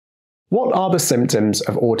What are the symptoms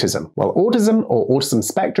of autism? Well, autism or autism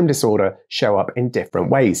spectrum disorder show up in different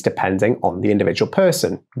ways depending on the individual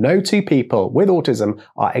person. No two people with autism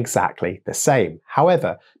are exactly the same.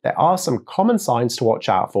 However, there are some common signs to watch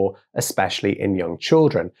out for, especially in young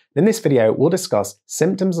children. In this video, we'll discuss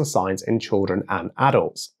symptoms and signs in children and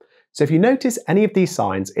adults. So if you notice any of these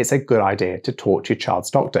signs, it's a good idea to talk to your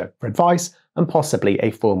child's doctor for advice and possibly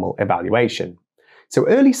a formal evaluation. So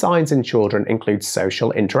early signs in children include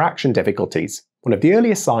social interaction difficulties. One of the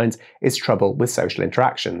earliest signs is trouble with social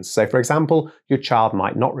interactions. So for example, your child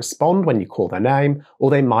might not respond when you call their name, or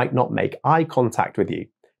they might not make eye contact with you.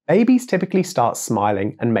 Babies typically start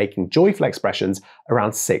smiling and making joyful expressions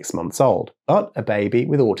around 6 months old, but a baby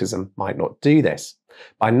with autism might not do this.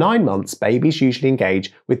 By 9 months, babies usually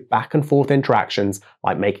engage with back and forth interactions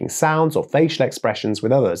like making sounds or facial expressions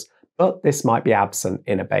with others, but this might be absent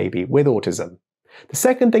in a baby with autism. The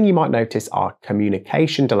second thing you might notice are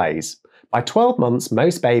communication delays. By 12 months,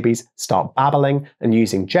 most babies start babbling and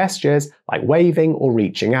using gestures like waving or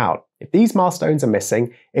reaching out. If these milestones are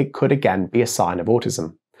missing, it could again be a sign of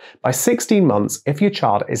autism. By 16 months, if your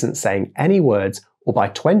child isn't saying any words, or by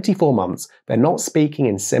 24 months, they're not speaking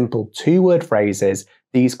in simple two-word phrases,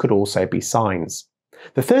 these could also be signs.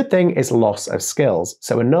 The third thing is loss of skills.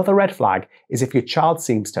 So another red flag is if your child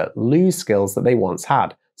seems to lose skills that they once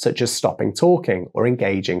had, such as stopping talking or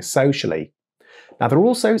engaging socially. Now, there are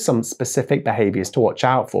also some specific behaviours to watch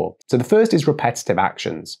out for. So the first is repetitive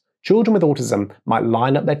actions. Children with autism might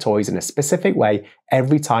line up their toys in a specific way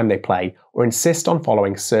every time they play or insist on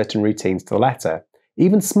following certain routines to the letter.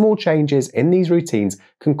 Even small changes in these routines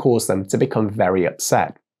can cause them to become very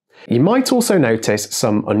upset. You might also notice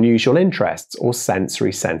some unusual interests or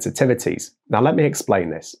sensory sensitivities. Now, let me explain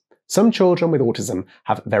this. Some children with autism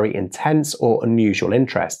have very intense or unusual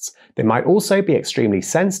interests. They might also be extremely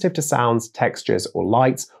sensitive to sounds, textures, or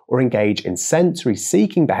lights, or engage in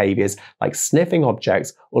sensory-seeking behaviours like sniffing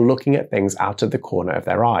objects or looking at things out of the corner of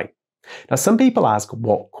their eye. Now, some people ask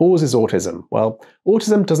what causes autism. Well,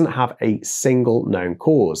 autism doesn't have a single known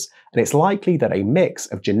cause, and it's likely that a mix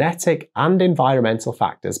of genetic and environmental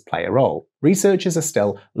factors play a role. Researchers are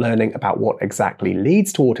still learning about what exactly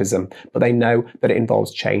leads to autism, but they know that it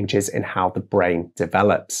involves changes in how the brain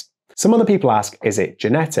develops. Some other people ask, is it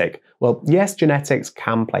genetic? Well, yes, genetics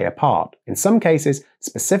can play a part. In some cases,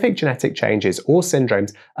 specific genetic changes or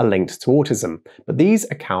syndromes are linked to autism, but these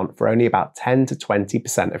account for only about 10 to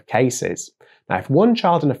 20% of cases. Now, if one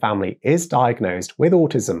child in a family is diagnosed with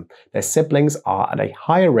autism, their siblings are at a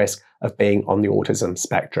higher risk of being on the autism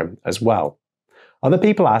spectrum as well. Other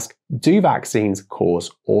people ask, do vaccines cause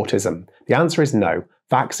autism? The answer is no,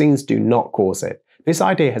 vaccines do not cause it. This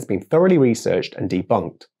idea has been thoroughly researched and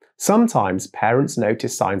debunked. Sometimes parents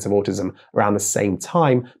notice signs of autism around the same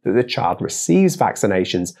time that the child receives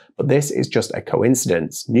vaccinations, but this is just a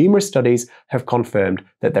coincidence. Numerous studies have confirmed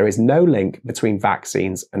that there is no link between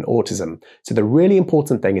vaccines and autism. So the really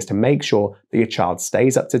important thing is to make sure that your child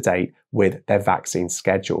stays up to date with their vaccine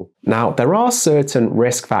schedule. Now, there are certain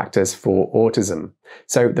risk factors for autism.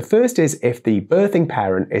 So the first is if the birthing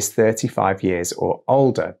parent is 35 years or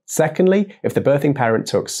older. Secondly, if the birthing parent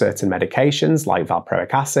took certain medications like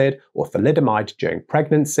valproic acid or thalidomide during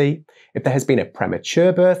pregnancy, if there has been a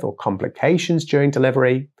premature birth or complications during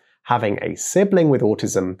delivery, having a sibling with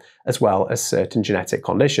autism, as well as certain genetic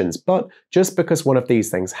conditions. But just because one of these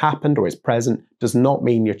things happened or is present does not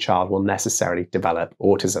mean your child will necessarily develop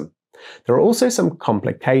autism. There are also some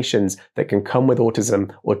complications that can come with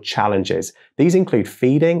autism or challenges. These include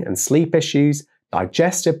feeding and sleep issues,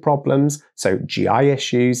 digestive problems, so GI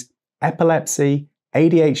issues, epilepsy,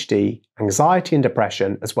 ADHD, anxiety and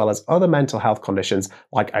depression, as well as other mental health conditions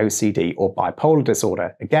like OCD or bipolar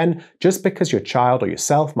disorder. Again, just because your child or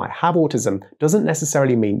yourself might have autism doesn't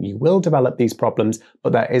necessarily mean you will develop these problems,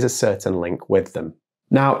 but there is a certain link with them.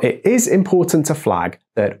 Now, it is important to flag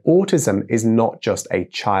that autism is not just a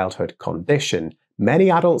childhood condition.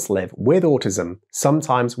 Many adults live with autism,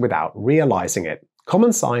 sometimes without realizing it.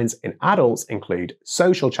 Common signs in adults include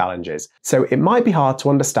social challenges, so it might be hard to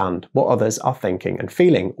understand what others are thinking and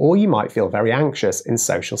feeling, or you might feel very anxious in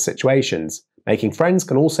social situations. Making friends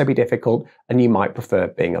can also be difficult, and you might prefer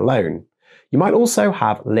being alone. You might also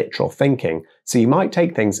have literal thinking, so you might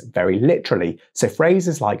take things very literally, so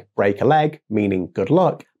phrases like break a leg, meaning good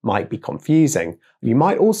luck, might be confusing. You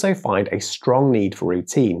might also find a strong need for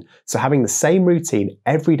routine, so having the same routine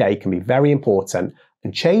every day can be very important,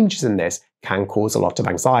 and changes in this can cause a lot of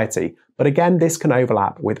anxiety, but again, this can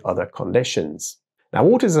overlap with other conditions. Now,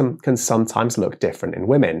 autism can sometimes look different in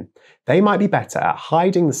women. They might be better at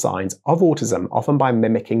hiding the signs of autism, often by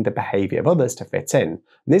mimicking the behaviour of others to fit in.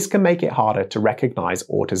 This can make it harder to recognise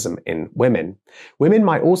autism in women. Women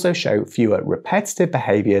might also show fewer repetitive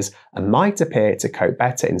behaviours and might appear to cope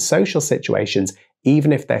better in social situations,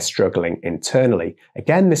 even if they're struggling internally.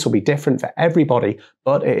 Again, this will be different for everybody,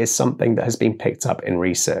 but it is something that has been picked up in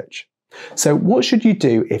research. So what should you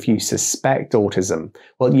do if you suspect autism?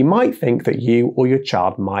 Well, you might think that you or your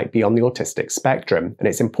child might be on the autistic spectrum, and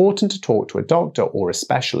it's important to talk to a doctor or a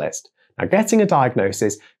specialist. Now, getting a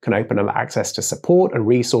diagnosis can open up access to support and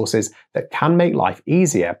resources that can make life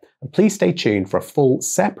easier. And please stay tuned for a full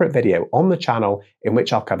separate video on the channel in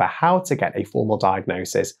which I'll cover how to get a formal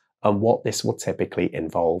diagnosis and what this will typically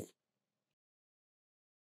involve.